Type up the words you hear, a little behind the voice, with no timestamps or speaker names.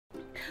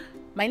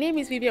My name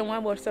is Vivian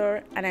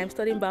and I'm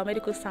studying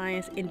Biomedical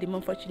Science in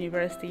Montfort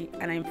University,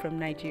 and I'm from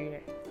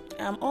Nigeria.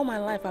 All my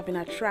life I've been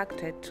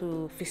attracted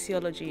to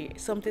physiology,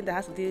 something that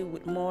has to do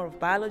with more of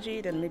biology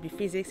than maybe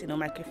physics,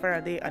 Michael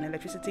Faraday and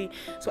electricity.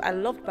 So I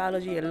loved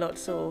biology a lot,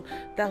 so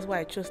that's why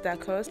I chose that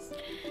course.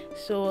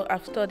 So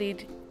I've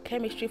studied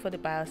chemistry for the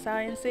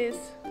biosciences,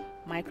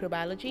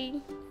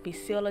 microbiology,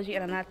 physiology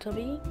and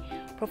anatomy,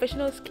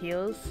 professional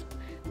skills,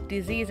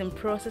 disease and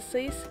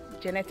processes,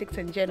 genetics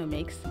and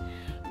genomics.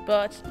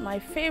 But my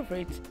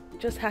favorite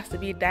just has to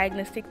be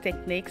diagnostic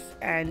techniques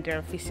and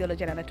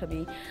physiology and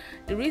anatomy.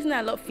 The reason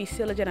I love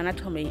physiology and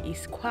anatomy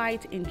is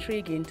quite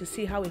intriguing to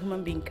see how a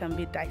human being can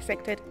be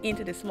dissected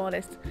into the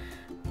smallest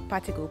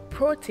particle,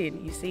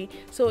 protein, you see.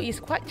 So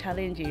it's quite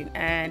challenging,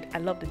 and I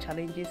love the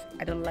challenges.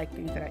 I don't like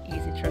things that are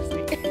easy, trust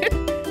me.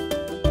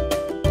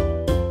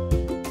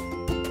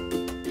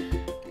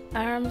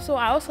 So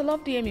I also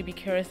love DMU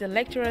because the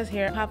lecturers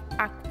here have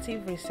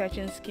active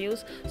researching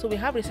skills. So we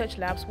have research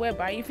labs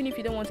whereby even if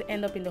you don't want to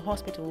end up in the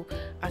hospital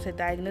as a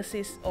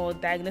diagnosis or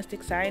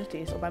diagnostic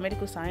scientist or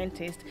biomedical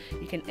scientist,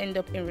 you can end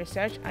up in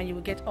research and you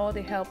will get all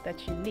the help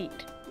that you need.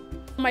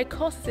 My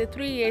course is a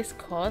 3-year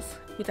course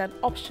with an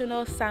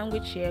optional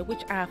sandwich year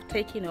which I have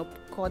taken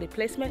up called a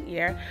placement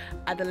year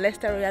at the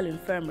Leicester Royal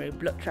Infirmary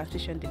Blood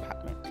Transfusion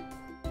Department.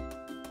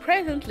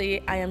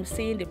 Presently, I am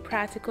seeing the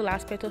practical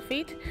aspect of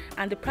it,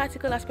 and the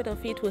practical aspect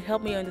of it will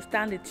help me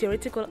understand the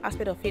theoretical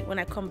aspect of it when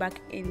I come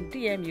back in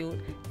DMU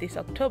this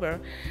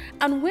October.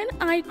 And when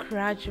I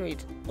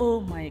graduate, oh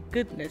my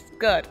goodness,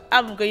 God,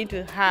 I'm going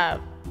to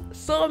have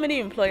so many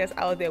employers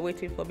out there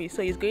waiting for me.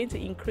 So it's going to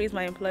increase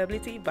my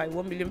employability by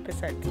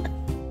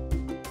 1,000,000%.